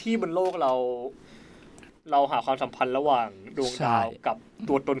พื้นที่บนโลกเราหาความสัมพันธ์ระหว่างดวงดาวกับ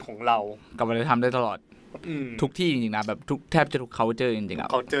ตัวตนของเรากับวัฒนธรรมได้ตลอดทุกที่จริงๆนะแบบทุกแทบจะทุก culture จริงๆอ่ะ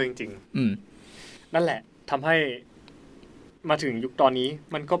culture จริงๆนั่นแหละทำให้มาถึงยุคตอนนี้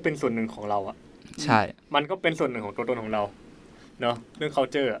มันก็เป็นส่วนหนึ่งของเราอ่ะใช่มันก็เป็นส่วนหนึ่งของตัวตนของเราเนาะเรื่อง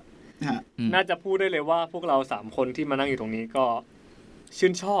culture น่าจะพูดได้เลยว่าพวกเรา3คนที่มานั่งอยู่ตรงนี้ก็ชื่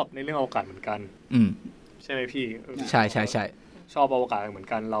นชอบในเรื่องอวกาศเหมือนกันใช่ไหมพี่ใช่ ชอบอวกาศเหมือน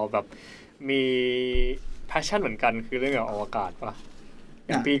กันเราแบบมี passion เหมือนกันคือเรื่องเกี่ยวกับอวกาศป่ะอ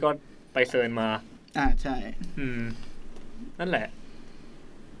ย่างพี่ก็ไปเซิร์นมาใช่นั่นแหละ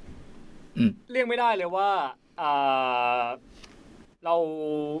เรียกไม่ได้เลยว่าเรา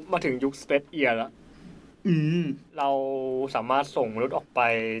มาถึงยุค Space Era แล้วเราสามารถส่งมนุษย์ออกไป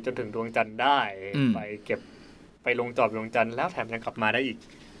จนถึงดวงจันทร์ได้ไปเก็บไปลงจอดดวงจันทร์แล้วแถมยังกลับมาได้อีก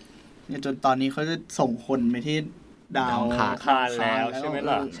เนี่ยจนตอนนี้เขาจะส่งคนไปที่ดาวคารแล้วใช่ไหม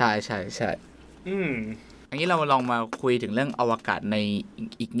ล่ะใช่ใช่ใช่อันนี้เราลองมาคุยถึงเรื่องอวกาศใน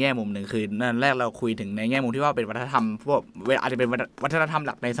อีกแง่มุมหนึ่งคือนั่นแรกเราคุยถึงในแง่มุมที่ว่าเป็นวัฒนธรรมพวกอาจจะเป็นวัฒนธรรมห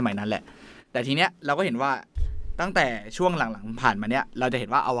ลักในสมัยนั้นแหละแต่ทีเนี้ยเราก็เห็นว่าตั้งแต่ช่วงหลังๆผ่านมาเนี้ยเราจะเห็น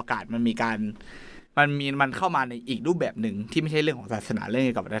ว่าอวกาศมันเข้ามาในอีกรูปแบบหนึ่งที่ไม่ใช่เรื่องของศาสนาเรื่องเ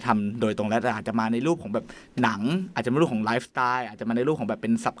กี่ยวกับวัฒนธรรมโดยตรงแล้วแต่อาจจะมาในรูปของแบบหนังอาจจะมาในรูปของไลฟ์สไตล์อาจจะมาในรูปของแบบเป็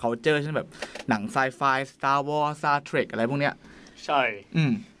นซับคัลเจอร์เช่นแบบหนังไซไฟ Star Wars Star Trek อะไรพวกเนี้ยใช่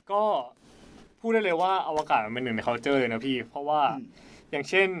ก็พูดได้เลยว่าอวกาศมันเป็นหนึ่งใน culture เลยนะพี่เพราะว่าอย่าง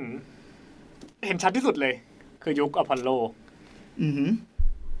เช่นเห็นชัดที่สุดเลยคือยุคอพอลโล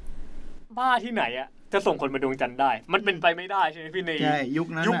บ้าที่ไหนอะจะส่งคนมาดวงจันทร์ได้มันเป็นไปไม่ได้ใช่ไหมพี่ในยุค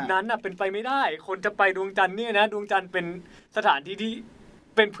นั้นน่ะเป็นไปไม่ได้คนจะไปดวงจันทร์เนี่ยนะดวงจันทร์เป็นสถานที่ที่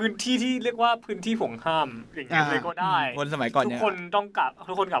เป็นพื้นที่ที่เรียกว่าพื้นที่ห่วงห้ามอย่างเงี้ยเลยก็ได้คนสมัยก่อนทุกคนต้องกลับ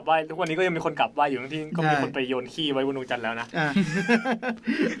ทุกคนกลับไหว้ทุกวันนี้ก็ยังมีคนกลับไหว้อยู่ที่ก็มีคนไปโยนขี้ไว้บนดวงจันทร์แล้วนะ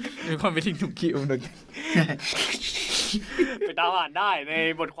มีคนไปทิ้งถุงขี้บนดวงจันทร์ไปตามอ่านได้ใน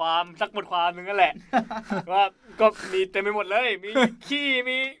บทความสักบทความนึงนั่นแหละว่าก็มีเต็มไปหมดเลยมีขี้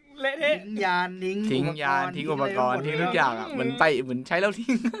มีเละเทะทิ้งยานทิ้งอุปกรณ์ทิ้งทุกอย่างอ่ะเหมือนใช้แล้วทิ้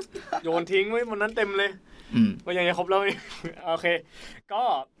งโยนทิ้งไว้บนนั้นเต็มเลยก็ยังจะครบแล้วโอเคก็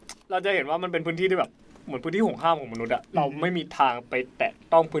เราจะเห็นว่ามันเป็นพื้นที่ที่แบบเหมือนพื้นที่ห่วงห้ามของมนุษย์อะเราไม่มีทางไปแตะ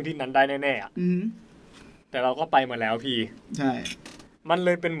ต้องพื้นที่นั้นได้แน่ๆอะแต่เราก็ไปมาแล้วพี่ใช่มันเล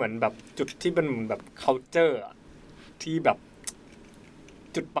ยเป็นเหมือนแบบจุดที่เป็นแบบ culture อะที่แบบ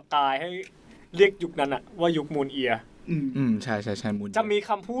จุดประกายให้เรียกยุคนั้นอะว่ายุคมูนเอียใช่ใช่ใช่มูนจะมี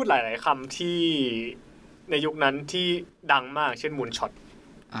คำพูดหลายๆคำที่ในยุคนั้นที่ดังมากเช่นมูนช็อต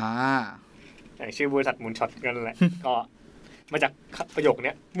อย่างชื่อบริษัทมูนช็อตกันแหละ ก็มาจากประโยค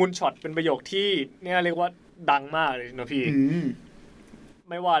นี้มูนช็อตเป็นประโยคที่เนี่ยเรียกว่าดังมากเลยนะพี่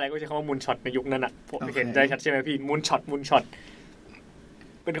ไม่ว่าอะไรก็ใช้คำว่ามูนช็อตในยุคนั้นอ่ะผมเห็นใจชัดใช่ไหมพี่มูนช็อต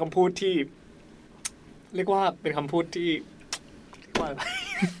เป็นคำพูดที่เรียกว่าเป็นคำพูดที่ว่า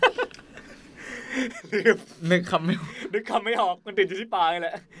นึกคำไม่ออกมันติดอยู่ที่ปากเลยแห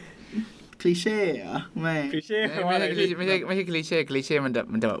ละคลีเช่เหรอไม่คลีเช่ไม่ใช่คลีเช่มันจะแบบ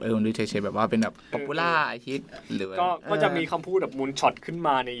มันดูเฉยๆแบบว่าเป็นแบบป๊อปปูล่าฮิตหรือก็จะมีคำพูดแบบมูนช็อตขึ้นม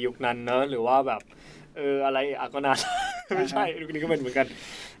าในยุคนั้นเนอะหรือว่าแบบอะไรก็นาไม่ใช่ยุคนี้ก็เป็นเหมือนกัน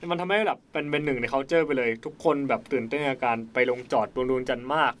มันทำให้แบบเป็นหนึ่งใน culture ไปเลยทุกคนแบบตื่นเต้นกับการไปลงจอดบนดวงจันทร์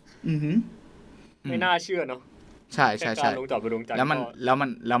มากไม่น่าเชื่อเนาะใช่ลงจอดบนดวงจันทร์แล้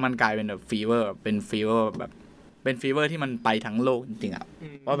วมันกลายเป็นแบบฟีเวอร์เป็นฟีเวอร์แบบเป็นฟีเวอร์ที่มันไปทั้งโลกจริงๆอ่ะ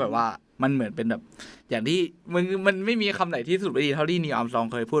เพราะแบบว่ามันเหมือนเป็นแบบอย่างที่มันไม่มีคำไหนที่สุดดีเท่าที่นีล อาร์มสตรอง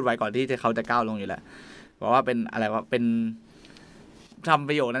เคยพูดไว้ก่อนที่เขาจะก้าวลงอยู่แล้วบอกว่าเป็นอะไรว่าเป็นทำ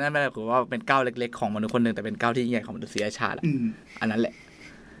ประโยชน์นั้นไม่ได้คือว่าเป็นก้าวเล็กๆของมนุษย์คนหนึ่งแต่เป็นก้าวที่ยิ่งใหญ่ของมนุษยชาติอันนั้นแหละ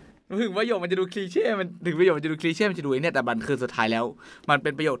ถึงประโยคมันจะดูคลีเช่มันถึงประโยคมันจะดูคลีเช่มันจะดูเนี่ยแต่มันคือสุดท้ายแล้วมันเป็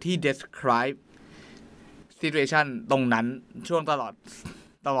นประโยคที่ describe situation ตรงนั้นช่วงตลอ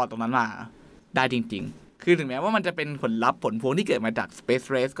ดตรงนั้นมาได้จริงๆคือถึงแม้ว่ามันจะเป็นผลลัพธ์ผลพวงที่เกิดมาจาก space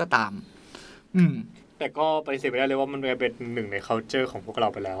race ก็ตามแต่ก็ปฏิเสธไม่ได้เลยว่ามันเป็นหนึ่งใน culture ของพวกเรา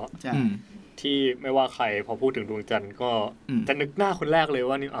ไปแล้วที่ไม่ว่าใครพอพูดถึงดวงจันทร์ก็จะนึกหน้าคนแรกเลย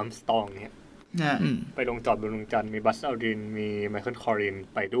ว่านีล อาร์มสตรองเนี่ยไปลงจอดบนดวงจันทร์มีบัส อัลดรินมีไมเคิล คอริน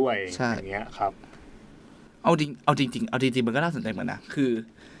ไปด้วยอย่างเงี้ยครับเอาจริงมันก็น่าสนใจเหมือนนะ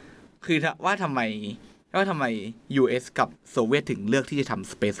คือว่าทำไม US กับโซเวียตถึงเลือกที่จะท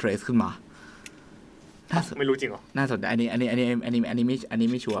ำ space race ขึ้นมาไม่รู้จริงเหรอน่าสนใจอันนี้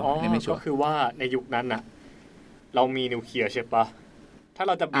ไม่ชัวร์ก็คือว่าในยุคนั้นน่ะเรามีนิวเคลียร์ใช่ปะถ้าเ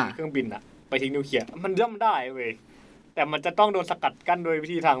ราจะบินเครื่องบินน่ะไปทิ้งนิวเคลียร์มันย่อมได้เว้ยแต่มันจะต้องโดนสกัดกั้นโดยวิ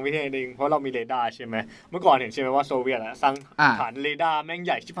ธีนึงเพราะเรามีเรดาร์ใช่ไหมเมื่อก่อนเห็นใช่ไหมว่าโซเวียตสร้างฐานเรดาร์แม่งใ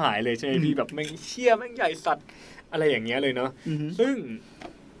หญ่ชิบหายเลยใช่ไหมพี่แบบแม่งเชี่ยแม่งใหญ่สัตว์อะไรอย่างเงี้ยเลยเนาะซึ่ง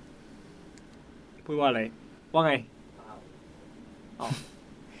พูดว่าอะไรว่าไง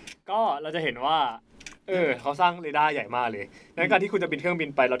ก็เราจะเห็นว่าเขาสร้างเรดาร์ใหญ่มากเลยในการที่คุณจะบินเครื่องบิน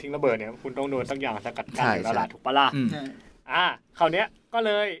ไปเราทิ้งระเบิดเนี่ยคุณต้องโดนสักอย่างสกัดกั้นอยู่แล้วล่ะถูกปะล่ะคราวเนี้ยก็เ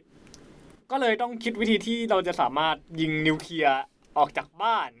ลยต้องคิดวิธีที่เราจะสามารถยิงนิวเคลียร์ออกจาก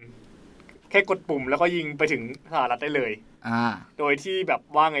บ้านแค่กดปุ่มแล้วก็ยิงไปถึงสหรัฐได้เลยโดยที่แบบ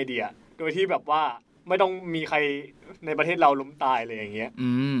ว่าไงดีอะโดยที่แบบว่า ไม่ต้องมีใครในประเทศเราล้มตายเลยอย่างเงี้ย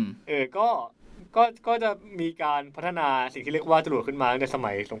ก็จะมีการพัฒนาสิ่งที่เรียกว่าจรวดขึ้นมาในส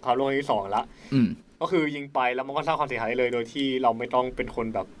มัยสงครามโลกครั้งที่2ละก็คือยิงไปแล้วมันก็สร้างความเสียหายเลยโดยที่เราไม่ต้องเป็นคน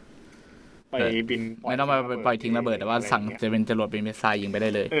แบบไปบินไม่ต้องไปปล่อยทิ้งระเบิดแต่ว่าสั่งจะเป็นจรวดเป็นมิสไซล์ยิงไปได้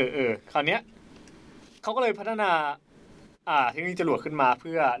เลยคราวเนี้ยเขาก็เลยพัฒนาเทคโนโลยีจรวดขึ้นมาเ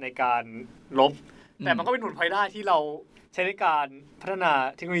พื่อในการลบแต่มันก็เป็นผลพลอยได้ที่เราใช้ในการพัฒนา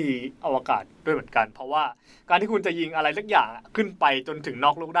เทคโนโลยีอวกาศด้วยเหมือนกันเพราะว่าการที่คุณจะยิงอะไรสักอย่างขึ้นไปจนถึงน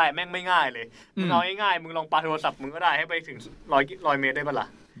อกโลกได้แม่งไม่ง่ายเลยมึงเอาง่ายๆมึงลองปาโทรศัพท์มึงก็ได้ให้ไปถึง100เมตรได้ป่ะล่ะ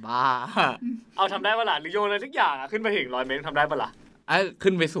บ้าเอาทำได้ป่ะล่ะหรือโยนอะไรสักอย่างขึ้นไปถึง100เมตรทำได้ป่ะล่ะ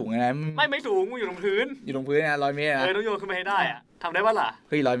ขึ้นไปสูงนะไม่สูงมึงอยู่ตรงพื้นนะ100เมตรนะต้องโยนขึ้นไปให้ได้ทำได้ป่ะล่ะ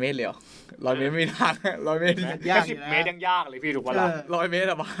เฮ้ย100เมตรเลยเหรอ100เมตรไม่ได้100เมตรยาก10เมตรยังยากเลยพี่ถูกป่ะล่ะ100เมตร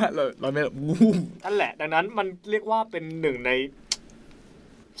อ่ะบ้า100เมตรนั่นแหละดังนั้นมันเรียกว่าเป็นหนึ่งใน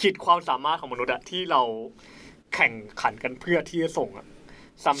ขีดความสามารถของมนุษย์ที่เราแข่งขันกันเพื่อที่จะส่ง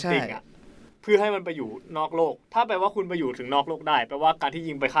something เพื่อให้มันไปอยู่นอกโลกถ้าแปลว่าคุณไปอยู่ถึงนอกโลกได้แปลว่าการที่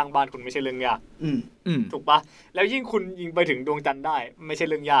ยิงไปข้างบ้านคุณไม่ใช่เรื่องยากถูกปะแล้วยิ่งคุณยิงไปถึงดวงจันทร์ได้ไม่ใช่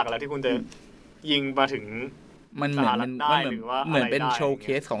เรื่องยากแล้วที่คุณจะยิงมาถึงมันเหมือนได้หรือว่าเหมือนเป็นโชว์เค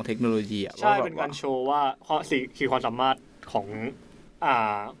สของเทคโนโลยีใช่เป็นการโชว์ว่าข้อขีดความสามารถข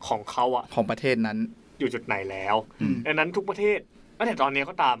องเขาของประเทศนั้นอยู่จุดไหนแล้วดังนั้นทุกประเทศแม้แต่ตอนนี้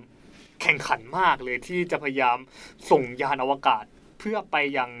ก็ตามแข่งขันมากเลยที่จะพยายามส่งยานอวกาศเพื่อไป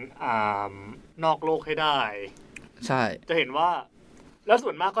ยังนอกโลกให้ได้ใช่จะเห็นว่าแล้วส่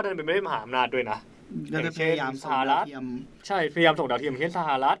วนมากก็เดินเป็นไม่ได้มหาอำนาจด้วยนะอย่างเช่นสหรัฐใช่พยายามส่งดาวเทียมเช่นสห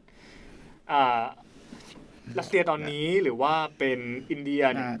รัฐรัสเซียตอนนี้หรือว่าเป็นอินเดีย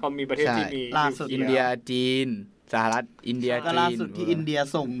ก็มีประเทศที่มีล่าสุดอินเดียจีนสหรัฐอินเดียจีนล่าสุดที่อินเดีย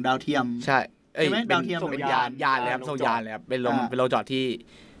ส่งดาวเทียมใช่ดาวเทียมเป็นยานเลยครับส่งยานเลยครับเป็นลงจอดที่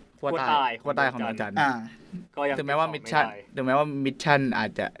ขั้วใต้ของดวงจันทร์ถึงแม้ว่ามิชชั่นอาจ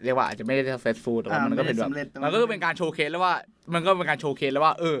จะเรียกว่าอาจจะไม่ได้เฟสฟูลแต่ว่ามันก็เป็นแบบมันก็เป็นการโชว์เคสแล้วว่ามันก็เป็นการโชว์เคสแล้ว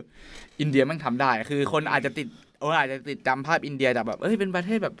ว่าอินเดียมันทำได้คือคนอาจจะติดจำภาพอินเดียแบบเป็นประเ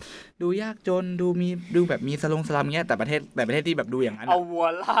ทศแบบดูยากจนดูแบบมีสลัมเงี้ยแต่ประเทศที่แบบดูอย่างนั้นเอาวัว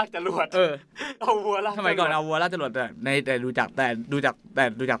ลากจรวดเอาวัวลากสมัยก่อนเอาวัวลากจรวดแต่ดูจ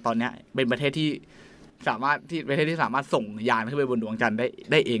ากตอนเนี้ยเป็นประเทศที่สามารถส่งยานขึ้นไปบนดวงจันทร์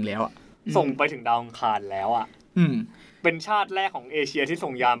ได้เองแล้วส่งไปถึงดาวอังคารแล้วเป็นชาติแรกของเอเชียที่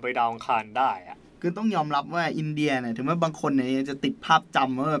ส่งยานไปดาวอังคารได้คือต้องยอมรับว่าอินเดียเนี่ยถึงแม้บางคนเนี่ยจะติดภาพจ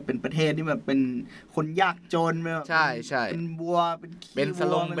ำว่าแบบเป็นประเทศที่แบบเป็นคนยากจนแบบใช่เป็นบัวเป็นส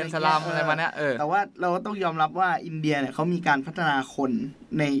ลัมอะไรมาเนี่ยแต่ว่าเราก็ต้องยอมรับว่าอินเดียเนี่ยเขามีการพัฒนาคน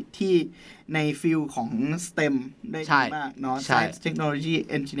ในฟิลของ STEM ได้ดีมากเนาะ Science Technology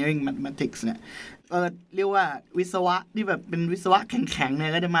Engineering Mathematics เนี่ยเรียกว่าวิศวะที่แบบเป็นวิศวะแข็งๆเนี่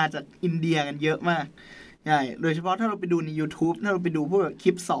ยก็จะมาจากอินเดียกันเยอะมากใช่โดยเฉพาะถ้าเราไปดูใน YouTube ถ้าเราไปดูพวกค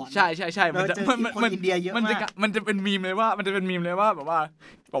ลิปสอนใช่ๆๆมันอินเดียเยอะมากมันจะเป็นมีมเลยว่าแบบ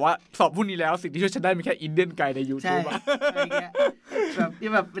ว่าสอบพวกนี้แล้วสิ่งที่ช่วยฉันได้มีแค่อินเดียนไกด์ใน YouTube อ่ะแบบที่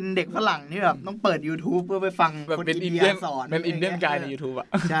แบบเป็นเด็กฝรั่งที่แบบต้องเปิด YouTube เพื่อไปฟังคนอินเดียสอนเป็นอินเดียนไกด์ใน YouTube อ่ะ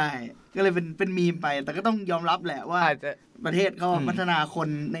ใช่ก็เลยเป็นมีมไปแต่ก็ต้องยอมรับแหละว่าประเทศเขาพัฒนาคน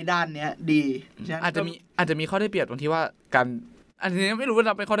ในด้านเนี้ยดีอาจจะมีข้อได้เปรียบตรงที่ว่าการอันนี้ไม่รู้ว่าเ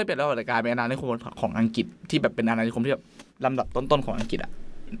ราเป็นข้อได้เปรียบแล้วแต่การเป็นอาณานิคมของอังกฤษที่แบบเป็นอาณานิคมที่แบบลำดับต้นๆของอังกฤษ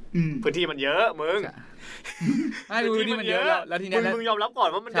พื้นที่มันเยอะมึงพื้นที่มันเยอะแล้วทีนี้มึงยอมรับก่อน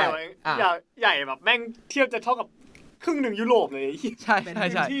ว่ามันใหญ่แบบแม่งเทียบจะเท่ากับครึ่งหนึ่งยุโรปเลยใช่เป็นพื้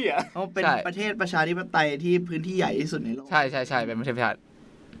นที่เขาเป็นประเทศประชาธิปไตยที่พื้นที่ใหญ่ที่สุดในโลกใช่เป็นประเทศประชา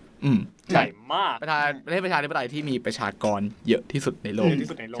ใหญ่มากประเทศประชาธิปไตยที่มีประชากรเยอะที่สุดในโลก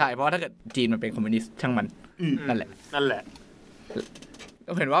ใช่เพราะว่าถ้าเกิดจีนมันเป็นคอมมิวนิสต์ช่างมันนั่นแหละเร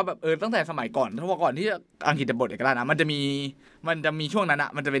าเห็นว่าแบบตั้งแต่สมัยก่อนเพราะว่าก่อนที่อังกฤษจะปลดเอกราชนะมันจะมีช่วงนั้น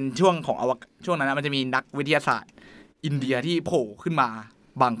มันจะเป็นช่วงของช่วงนั้นมันจะมีนักวิทยาศาสตร์อินเดียที่โผล่ขึ้นมา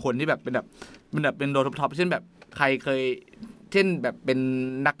บางคนที่แบบเป็นโดท็อปเช่นแบบใครเคยเช่นแบบเป็น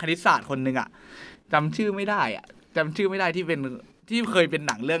นักคณิตศาสตร์คนนึงจำชื่อไม่ได้ที่เคยเป็น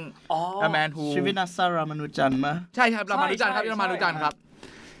หนังเรื่อง The Man Who ชีวินัสรามานุจันทร์มั้ยใช่ครับรามานุจันทร์ครับรามานุจันทร์ครับ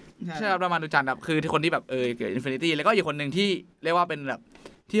ใช่ครับรามานุจันทร์ครับคือคนที่แบบเกิด Infinity แล้วก็อีกคนนึงที่เรียกว่าเป็นแบบ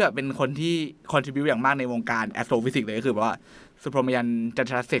ที่แบบเป็นคนที่ contribute อย่างมากในวงการ astrophysics เลยก็คือแบบว่าสุพรหมยันจัน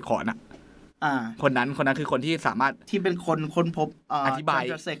ทรเสกขรคนนั้นคือคนที่สามารถที่เป็นคนค้นพบอธิบายจั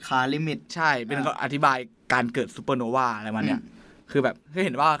นทรเสกขาลิมิตใช่เป็นอธิบายการเกิดซูเปอร์โนวาอะไรมาเนี่ยคือแบบเ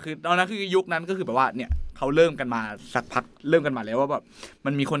ห็นว่าคือตอนนั้นคือยุคนั้นก็คือแบบว่าเนี่ยเขาเริ่มกันมาสักพักเริ่มกันมาแล้วว่าแบบมั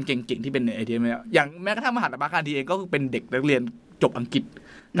นมีคนเก่งๆที่เป็นไอเดียอย่างแม้กระทั่งมหาตมะคารทีเองก็คือเป็นเด็กนักเรียนจบอังกฤษ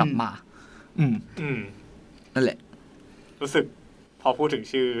กลับมานั่นแหละรู้สึกพอพูดถึง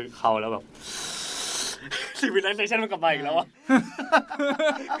ชื่อเขาแล้วแบบ Civilization มันกลับมาอีกแล้วอ่ะ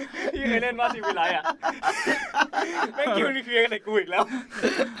พี่เคยเล่นว่า Civilization อ่ะแม่งคิวนี่คือใส่กูอีกแล้ว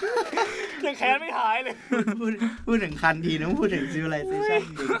ยังแค้นไม่หายเลยพูดถึงคันทีนะพูดถึง Civilization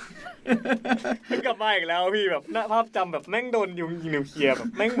ดิมันกลับมาอีกแล้วพี่แบบภาพจำแบบแม่งโดนยิงนิวเคลียร์แบบ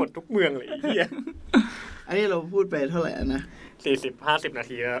แม่งหมดทุกเมืองเลยไอ้เหี้ยอันนี้เราพูดไปเท่าไหร่นะ40-50 นา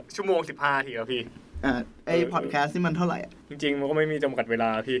ทีแล้วชั่วโมง15 นาทีแล้วพี่ไอ้พอดแคสต์นี่มันเท่าไหร่จริงๆมันก็ไม่มีจำกัดเวลา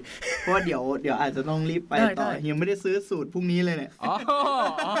พี่เพราะว่าเดี๋ยวอาจจะต้องรีบไปต่อยังไม่ได้ซื้อสูตรพรุ่งนี้เลยเนี่ย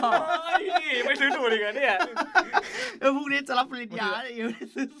ไม่ซื้อสูตรอีกเนี่ยพรุ่งนี้จะรับปริญญายังไม่ได้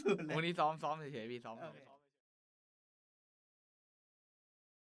ซื้อสูตรเลยพรุ่งนี้ซ้อมเฉยๆพี่ซ้อม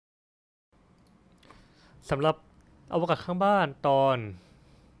สำหรับอวกาศข้างบ้านตอน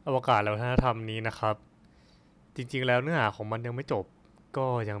อวกาศและวัฒนธรรมนี้นะครับจริงๆแล้วเนื้อหาของมันยังไม่จบก็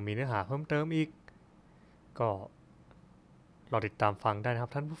ยังมีเนื้อหาเพิ่มเติมอีกก็รอติดตามฟังได้นะครั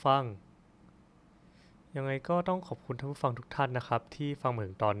บท่านผู้ฟังยังไงก็ต้องขอบคุณท่านผู้ฟังทุกท่านนะครับที่ฟังมา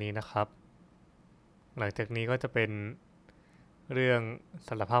ถึงตอนนี้นะครับหลังจากนี้ก็จะเป็นเรื่องส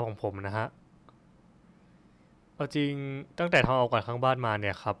ารภาพของผมนะฮะเอาจริงตั้งแต่ทำอวกาศข้างบ้านมาเ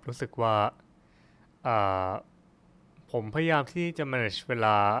นี่ยครับรู้สึกว่าผมพยายามที่จะ manage เวล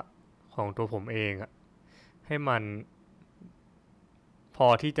าของตัวผมเองให้มันพอ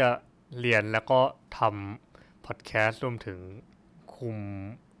ที่จะเรียนแล้วก็ทำพอดแคสต์รวมถึงคุม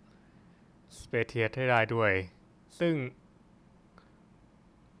Space Test ให้ได้ด้วยซึ่ง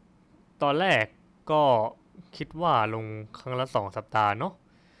ตอนแรกก็คิดว่าลงครั้งละ2 สัปดาห์เนาะ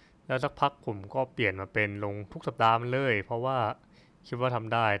แล้วสักพักผมก็เปลี่ยนมาเป็นลงทุกสัปดาห์มันเลยเพราะว่าคิดว่าท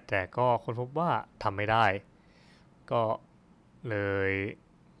ำได้แต่ก็ค้นพบว่าทำไม่ได้ก็เลย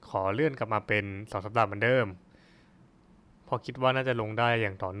ขอเลื่อนกลับมาเป็น2 สัปดาห์เหมือนเดิมพอคิดว่าน่าจะลงได้อ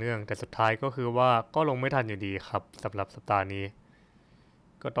ย่างต่อเนื่องแต่สุดท้ายก็คือว่าก็ลงไม่ทันอยู่ดีครับสำหรับสัปดาห์นี้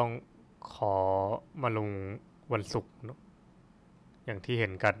ก็ต้องขอมาลงวันศุกร์อย่างที่เห็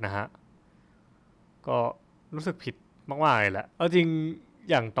นกันนะฮะก็รู้สึกผิดมากๆเลยแหละเอาจริง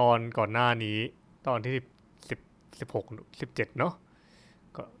อย่างตอนก่อนหน้านี้ตอนที่16 17เนาะ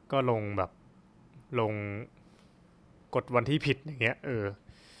ก็ลงแบบลงกดวันที่ผิดอย่างเงี้ย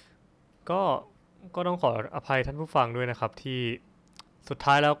ก็ต้องขออภัยท่านผู้ฟังด้วยนะครับที่สุด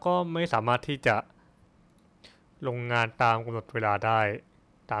ท้ายแล้วก็ไม่สามารถที่จะลงงานตามกำหนดเวลาได้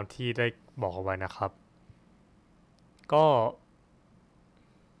ตามที่ได้บอกเอาไว้นะครับก็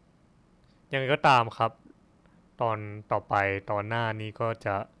ยังไงก็ตามครับตอนต่อไปตอนหน้านี้ก็จ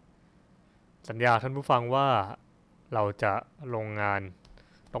ะสัญญาท่านผู้ฟังว่าเราจะลงงาน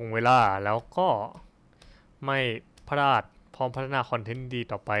ตรงเวลาแล้วก็ไม่พลาดพร้อมพัฒนาคอนเทนต์ดี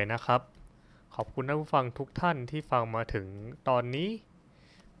ต่อไปนะครับขอบคุณท่านผู้ฟังทุกท่านที่ฟังมาถึงตอนนี้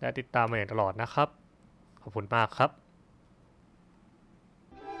และติดตามมาอย่างตลอดนะครับขอบคุณมากครับ